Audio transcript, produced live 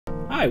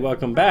Hi,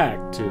 welcome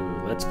back to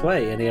Let's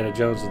Play Indiana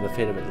Jones and the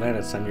Fate of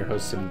Atlantis. I'm your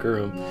host, Sim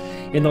Gurum.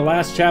 In the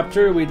last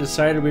chapter, we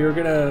decided we were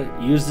going to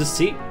use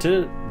deceit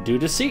to do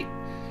deceit.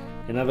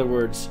 In other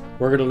words,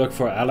 we're going to look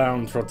for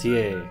Alain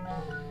Trottier,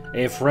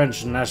 a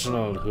French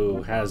national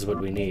who has what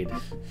we need.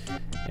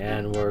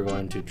 And we're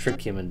going to trick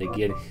him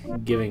into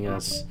giving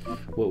us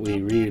what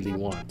we really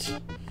want.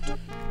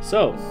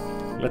 So,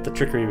 let the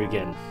trickery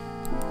begin.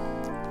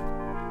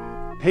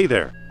 Hey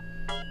there.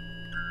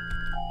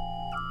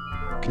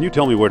 Can you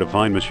tell me where to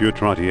find Monsieur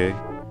Trottier?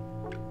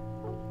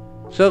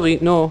 Sorry,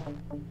 no.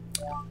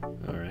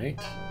 Alright.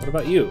 What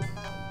about you?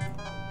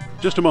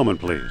 Just a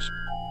moment, please.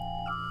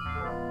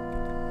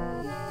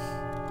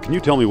 Can you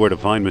tell me where to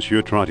find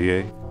Monsieur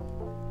Trottier?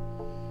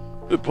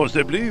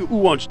 Possibly. Who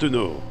wants to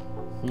know?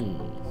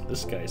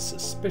 This guy's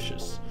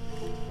suspicious.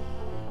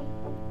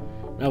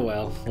 Oh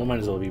well, we might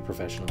as well be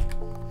professional.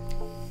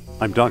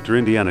 I'm Dr.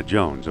 Indiana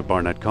Jones of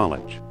Barnett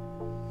College.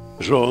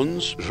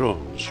 Jones.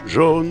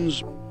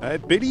 I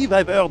believe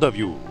I've heard of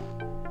you.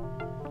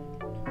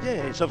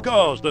 Yes, of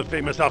course, the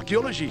famous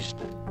archaeologist.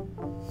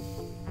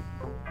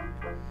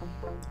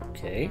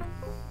 Okay.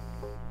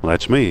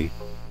 That's me.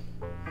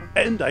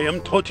 And I am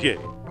Trottier.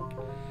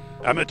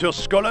 Amateur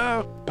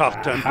scholar,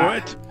 part-time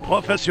poet,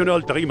 professional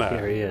dreamer.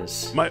 Here he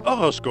is. My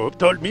horoscope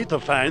told me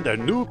to find a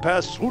new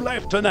path through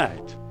life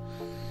tonight.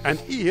 And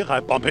here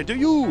I bump into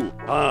you.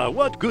 Ah,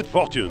 what good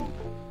fortune.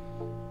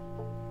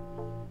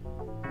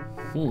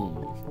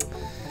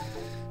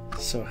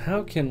 So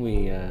how can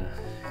we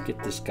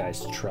get this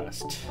guy's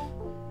trust?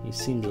 He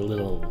seems a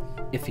little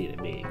iffy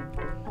to me.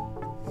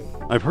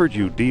 I've heard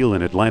you deal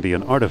in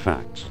Atlantean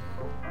artifacts.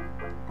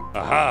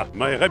 Aha,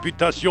 my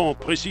reputation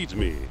precedes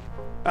me.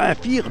 I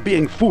fear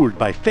being fooled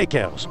by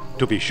fakers.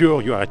 To be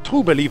sure you are a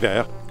true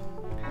believer.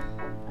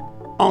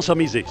 Answer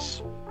me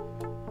this.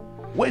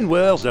 When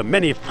were the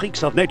many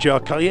freaks of nature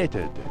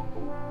created?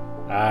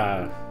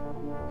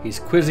 He's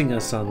quizzing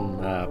us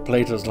on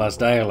Plato's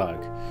last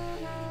dialogue.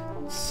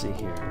 Let's see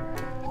here.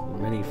 The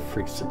many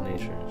freaks of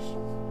natures.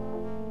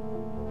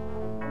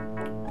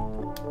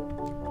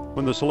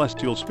 When the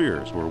celestial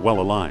spheres were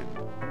well aligned.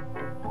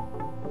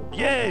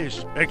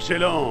 Yes,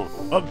 excellent.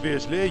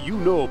 Obviously, you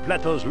know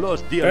Plato's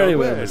lost dialogue Very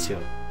well, well.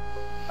 monsieur.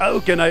 How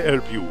can I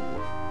help you?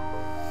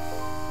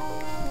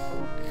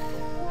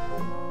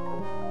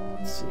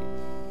 Let's see.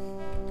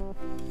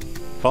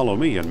 Follow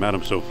me and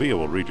Madame Sophia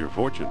will read your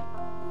fortune.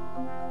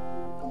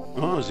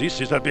 Oh, this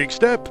is a big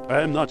step.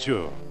 I'm not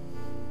sure.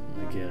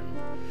 Again.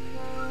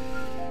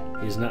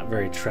 He's not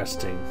very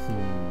trusting.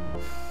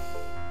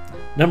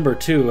 Number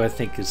 2, I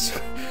think, is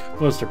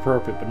most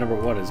appropriate, but number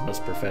 1 is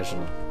most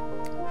professional.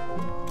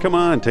 Come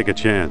on, take a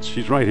chance.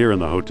 She's right here in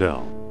the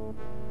hotel.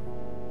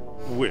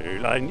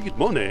 Well, I need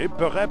money.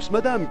 Perhaps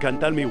Madame can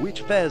tell me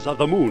which phase of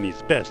the moon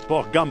is best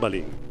for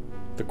gambling.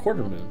 The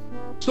quarter moon.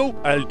 So,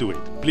 I'll do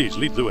it. Please,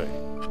 lead the way.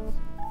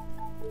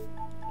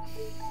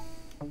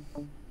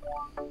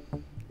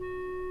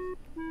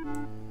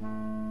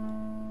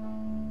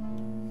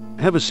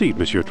 Have a seat,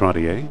 Monsieur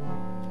Trottier.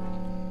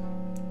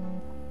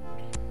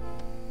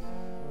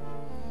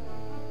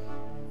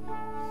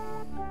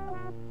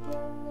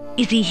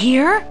 Is he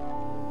here?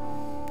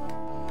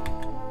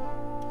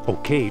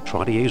 Okay,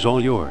 Trottier's all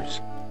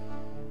yours.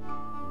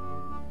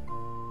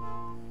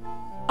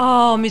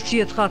 Oh,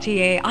 Monsieur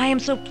Trottier, I am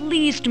so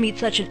pleased to meet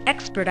such an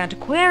expert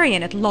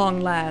antiquarian at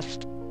long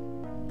last.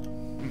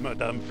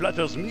 Madame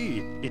flatters me.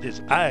 It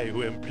is I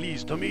who am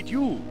pleased to meet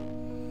you.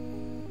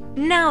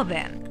 Now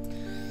then.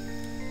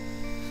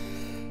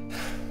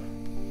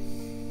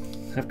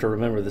 I have to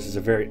remember this is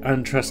a very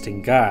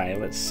untrusting guy.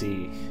 Let's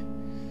see.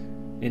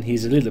 And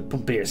he's a little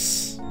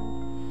pompous.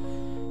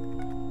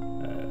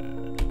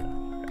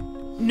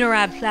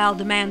 Nurab Sal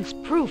demands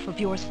proof of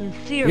your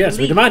sincere Yes,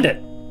 we belief. demand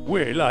it.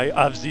 Well, I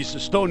have this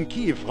stone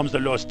key from the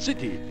lost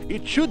city.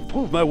 It should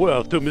prove my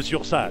worth to Monsieur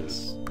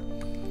Sals.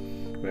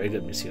 Very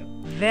good, monsieur.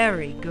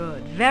 Very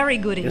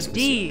good Yes,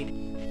 indeed.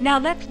 Now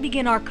let's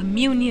begin our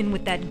communion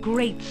with that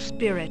great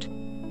spirit.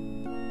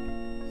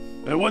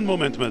 One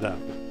moment,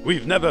 madame.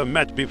 We've never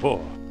met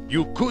before.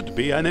 You could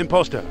be an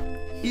imposter.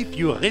 If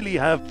you really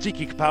have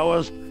psychic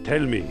powers, tell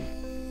me.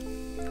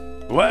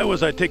 Why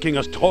was I taking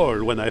a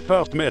stroll when I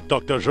first met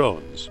Dr.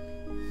 Jones?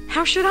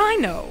 How should I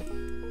know?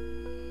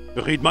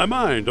 Read my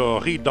mind,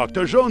 or read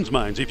Dr. Jones'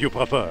 minds if you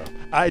prefer.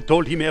 I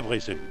told him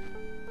everything.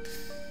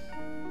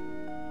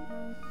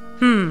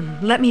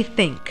 Let me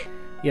think.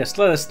 Yes,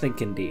 let us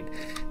think indeed.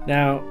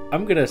 Now,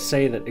 I'm going to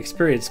say that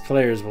experienced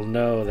players will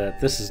know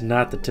that this is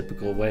not the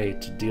typical way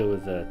to deal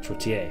with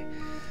Trottier.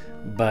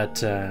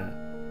 But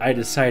I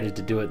decided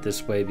to do it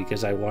this way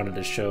because I wanted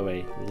to show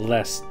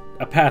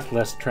a path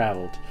less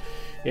traveled.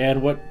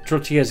 And what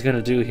Trottier is going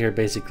to do here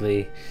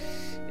basically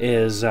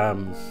is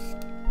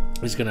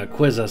he's going to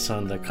quiz us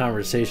on the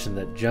conversation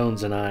that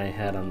Jones and I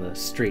had on the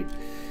street.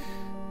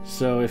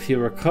 So if you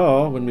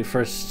recall, when we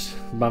first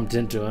bumped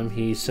into him,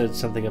 he said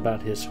something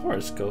about his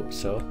horoscope,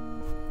 so...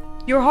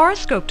 Your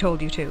horoscope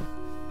told you to.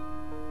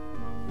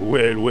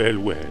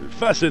 Well,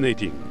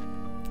 fascinating.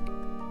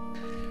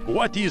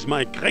 What is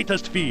my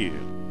greatest fear?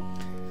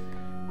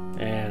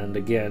 And and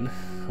again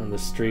on the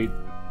street,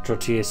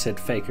 Trottier said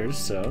fakers,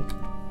 so...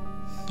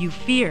 You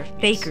fear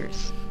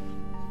fakers.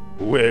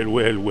 Well,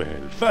 well,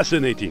 well.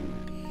 Fascinating.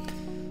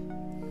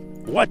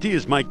 What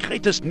is my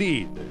greatest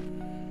need?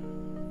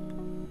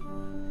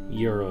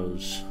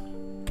 Euros.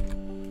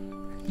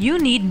 You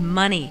need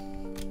money.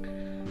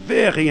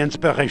 Very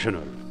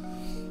inspirational.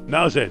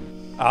 Now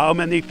then, how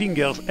many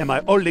fingers am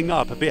I holding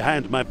up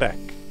behind my back?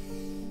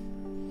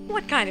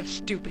 What kind of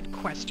stupid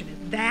question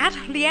is that?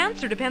 The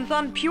answer depends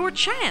on pure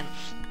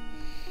chance.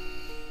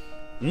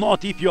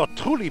 Not if you're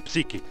truly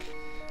psychic.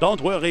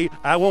 Don't worry,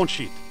 I won't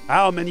cheat.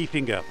 How many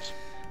fingers?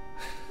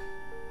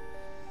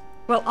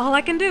 Well, all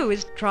I can do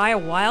is try a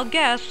wild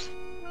guess.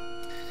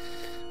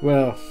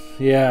 Well,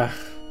 yeah.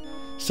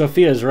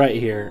 Sophia's right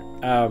here.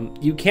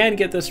 You can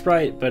get this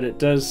right, but it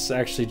does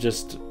actually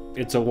just...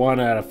 It's a 1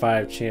 out of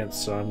 5 chance,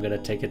 so I'm going to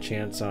take a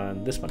chance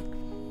on this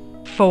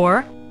one.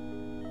 4.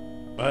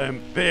 I am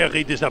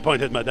very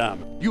disappointed,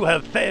 madame. You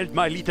have failed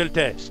my little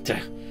test.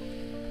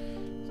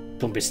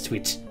 Don't be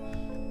sweet.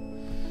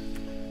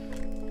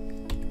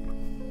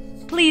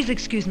 Please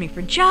excuse me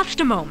for just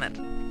a moment.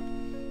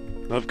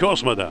 Of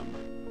course, madame.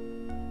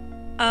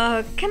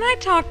 Can I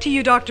talk to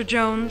you, Dr.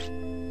 Jones?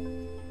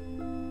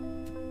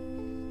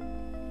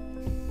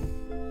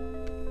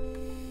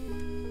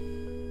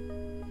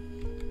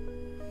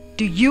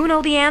 Do you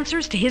know the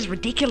answers to his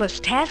ridiculous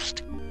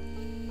test?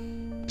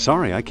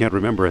 Sorry, I can't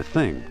remember a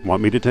thing.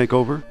 Want me to take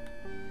over?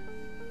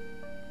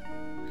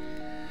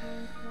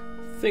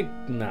 Think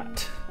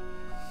not.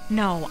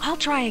 No, I'll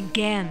try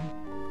again.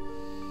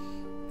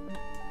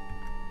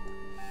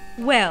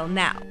 Well,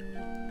 now.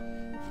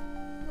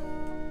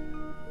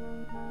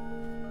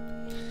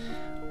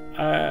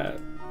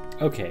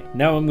 Okay,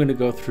 now I'm going to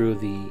go through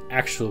the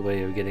actual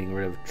way of getting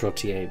rid of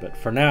Trottier, but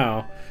for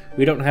now,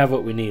 we don't have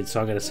what we need, so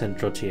I'm going to send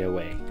Trottier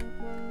away.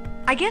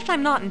 I guess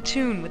I'm not in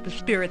tune with the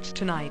spirits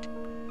tonight.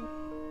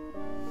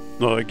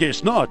 No, I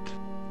guess not.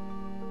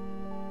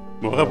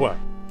 Au revoir.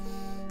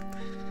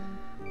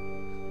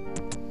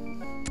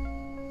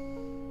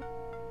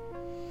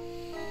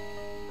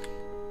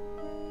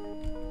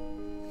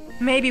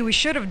 Maybe we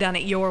should have done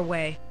it your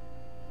way.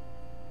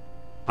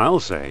 I'll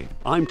say,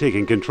 I'm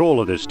taking control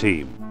of this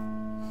team.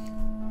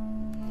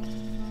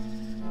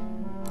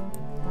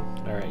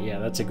 Alright, yeah,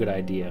 that's a good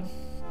idea.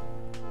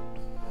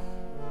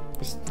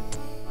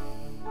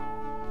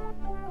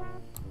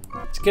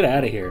 Let's get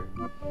out of here.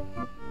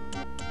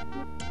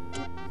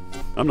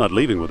 I'm not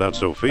leaving without That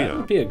Sophia.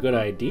 would be a good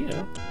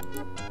idea.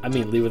 I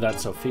mean, leave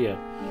without Sophia.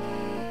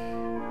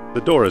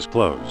 The door is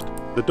closed.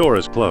 The door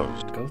is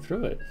closed. Go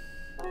through it.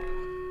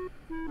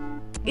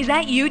 Is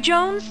that you,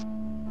 Jones?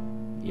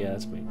 Yeah,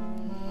 that's me.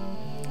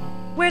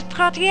 Where's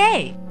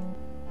Trottier?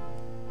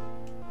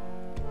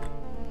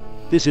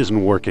 This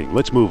isn't working.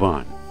 Let's move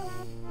on.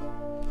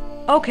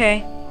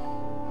 Okay.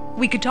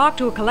 We could talk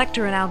to a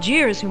collector in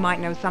Algiers who might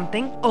know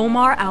something.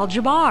 Omar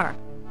Al-Jabbar.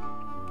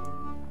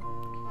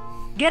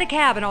 Get a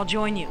cab and I'll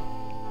join you.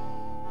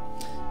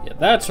 Yeah,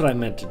 that's what I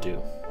meant to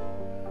do.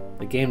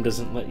 The game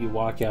doesn't let you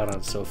walk out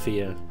on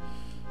Sophia,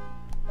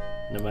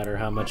 no matter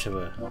how much of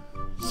a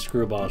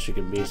screwball she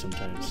can be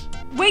sometimes.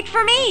 Wait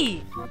for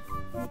me!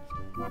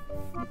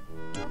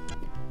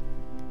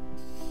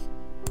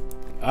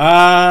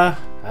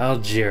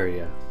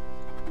 Algeria.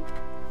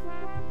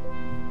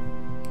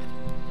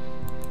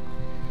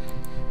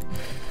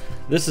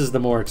 This is the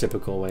more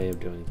typical way of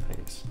doing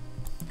things.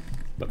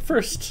 But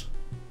first,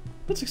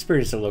 let's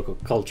experience the local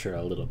culture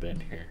a little bit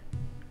here.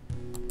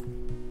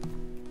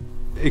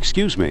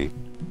 Excuse me.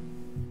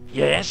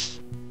 Yes?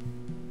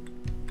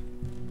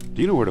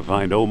 Do you know where to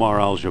find Omar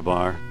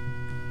Al-Jabbar?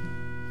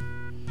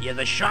 Yeah,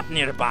 the shop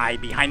nearby,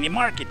 behind the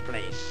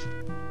marketplace.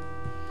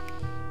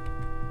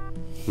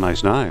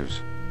 Nice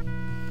knives.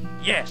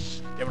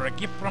 Yes, they were a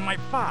gift from my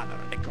father,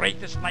 the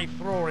greatest knife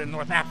thrower in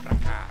North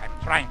Africa. I'm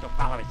trying to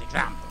follow his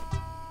example.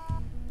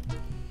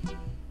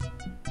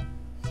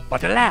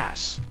 But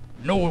alas,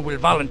 no one will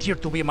volunteer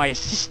to be my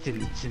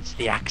assistant since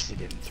the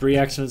accident. 3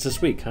 accidents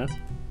this week, huh?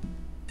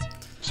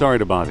 Sorry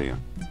to bother you.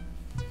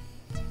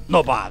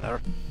 No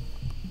bother.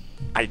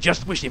 I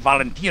just wish a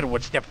volunteer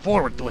would step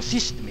forward to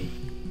assist me.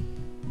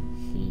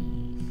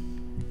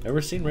 Ever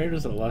seen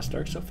Raiders of the Lost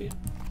Ark, Sophia?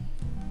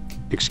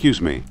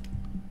 Excuse me.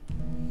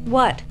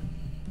 What?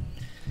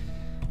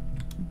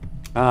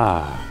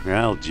 Ah,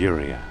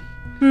 Algeria.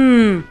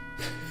 I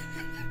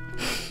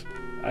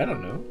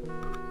don't know.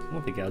 I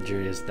don't think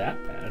Algeria is that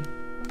bad.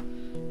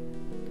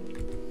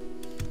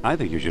 I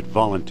think you should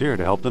volunteer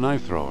to help the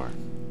knife thrower.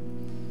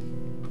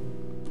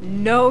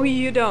 No,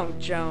 you don't,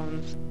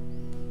 Jones.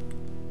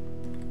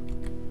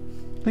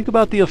 Think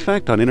about the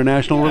effect on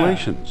international Yeah.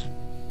 relations.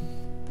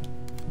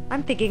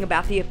 I'm thinking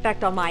about the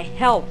effect on my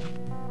health.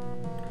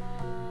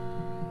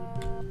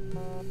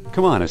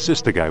 Come on,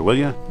 assist the guy, will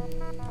you?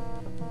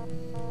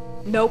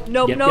 Nope,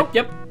 nope, Yep, nope.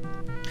 yep, yep.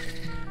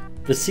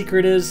 The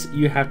secret is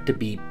you have to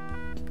be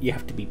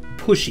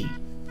pushy.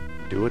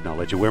 Do it and I'll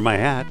let you wear my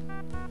hat.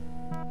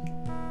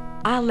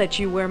 I'll let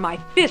you wear my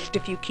fist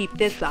if you keep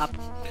this up.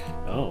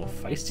 Oh,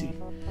 feisty.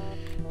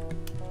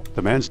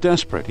 The man's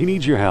desperate. He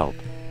needs your help.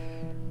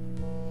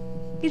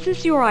 Is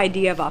this your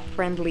idea of a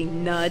friendly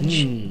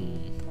nudge?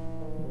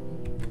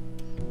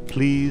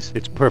 Please,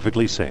 it's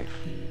perfectly safe.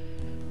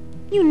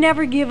 You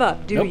never give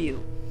up, do Nope.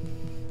 you?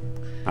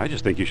 I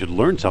just think you should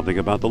learn something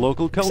about the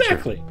local culture.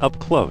 Exactly. Up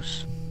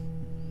close.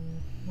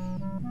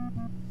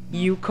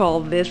 You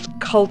call this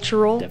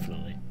cultural?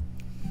 Definitely.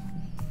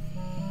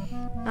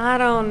 I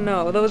don't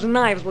know. Those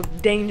knives look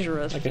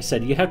dangerous. Like I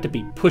said, you have to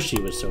be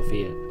pushy with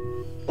Sophia.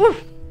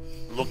 Oof!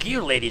 Look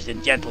here, ladies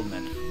and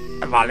gentlemen.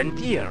 A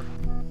volunteer.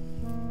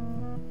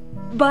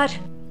 But,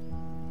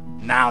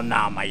 Now,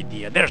 my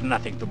dear, there's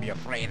nothing to be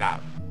afraid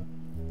of.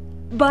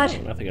 but,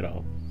 No, nothing at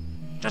all.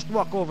 Just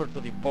walk over to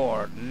the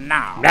board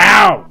now.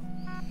 Now!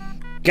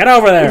 Get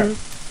over there!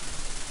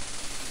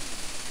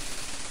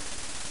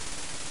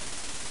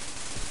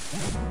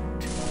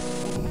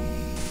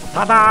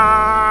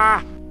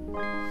 Ta-da!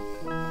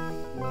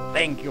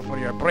 Thank you for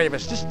your brave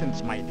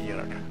assistance, my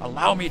dear.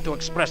 Allow me to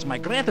express my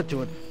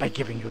gratitude by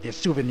giving you this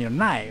souvenir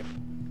knife.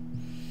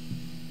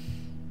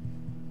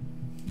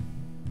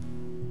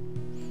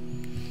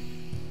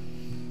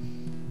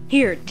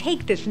 here,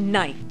 take this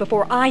knife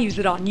before I use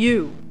it on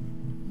you.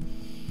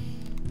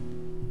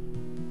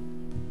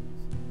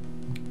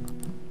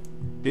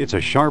 It's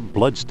a sharp,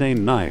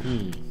 blood-stained knife.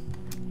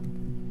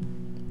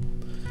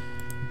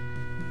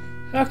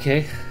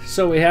 Okay,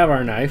 so we have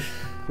our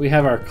knife. We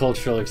have our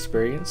cultural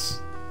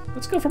experience.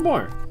 Let's go for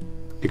more.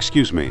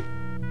 Excuse me.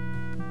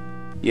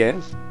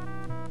 Yes?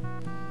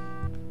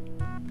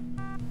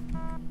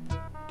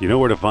 Do you know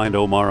where to find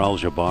Omar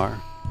Al-Jabbar?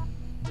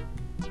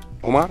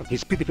 Omar,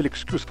 his pitiful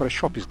excuse for a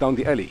shop is down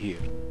the alley here.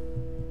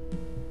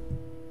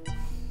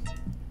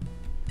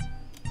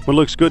 What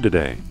looks good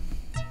today?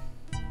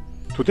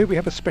 Today we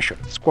have a special,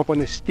 squab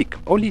on a stick,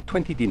 only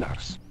 20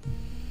 dinars.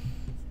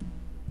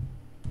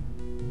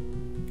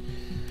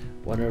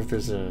 Wonder if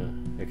there's a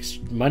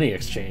money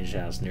exchange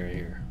house near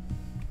here.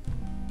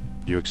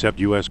 Do you accept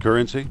U.S.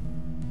 currency?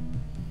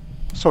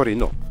 Sorry,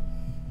 no.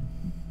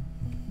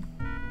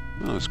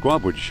 Oh, a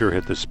squab would sure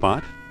hit the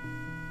spot.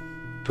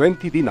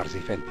 20 dinars,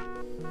 Effendi.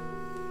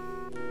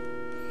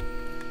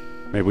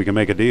 Maybe we can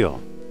make a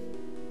deal.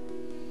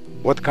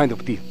 What kind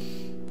of deal?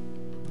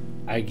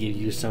 I give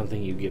you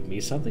something, you give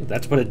me something.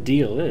 That's what a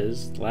deal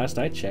is. Last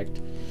I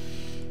checked.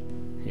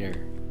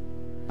 Here.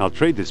 I'll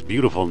trade this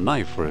beautiful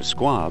knife for a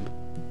squab.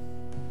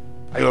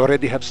 I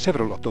already have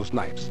several of those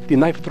knives. The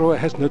knife thrower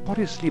has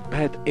notoriously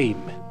bad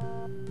aim.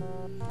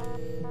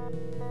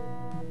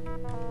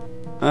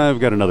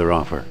 I've got another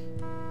offer.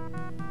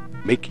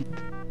 Make it.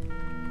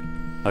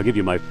 I'll give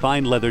you my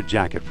fine leather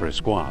jacket for a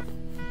squab.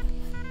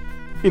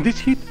 In this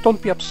heat,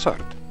 don't be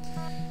absurd.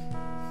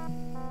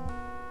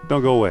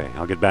 Don't go away.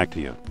 I'll get back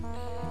to you.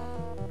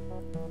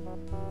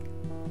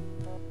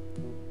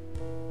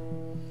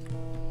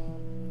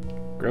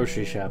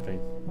 Grocery shopping.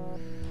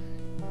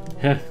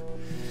 In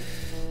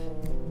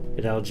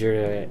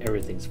Algeria,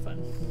 everything's fun.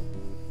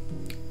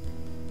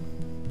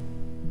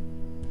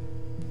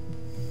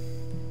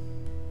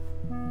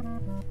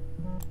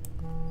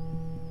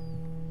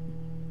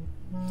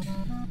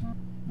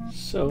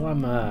 So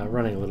I'm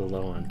running a little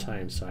low on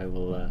time, so I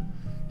will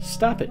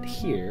stop it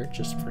here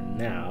just for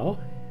now.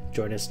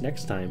 Join us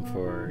next time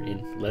for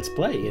Let's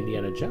Play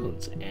Indiana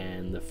Jones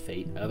and the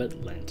Fate of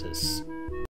Atlantis.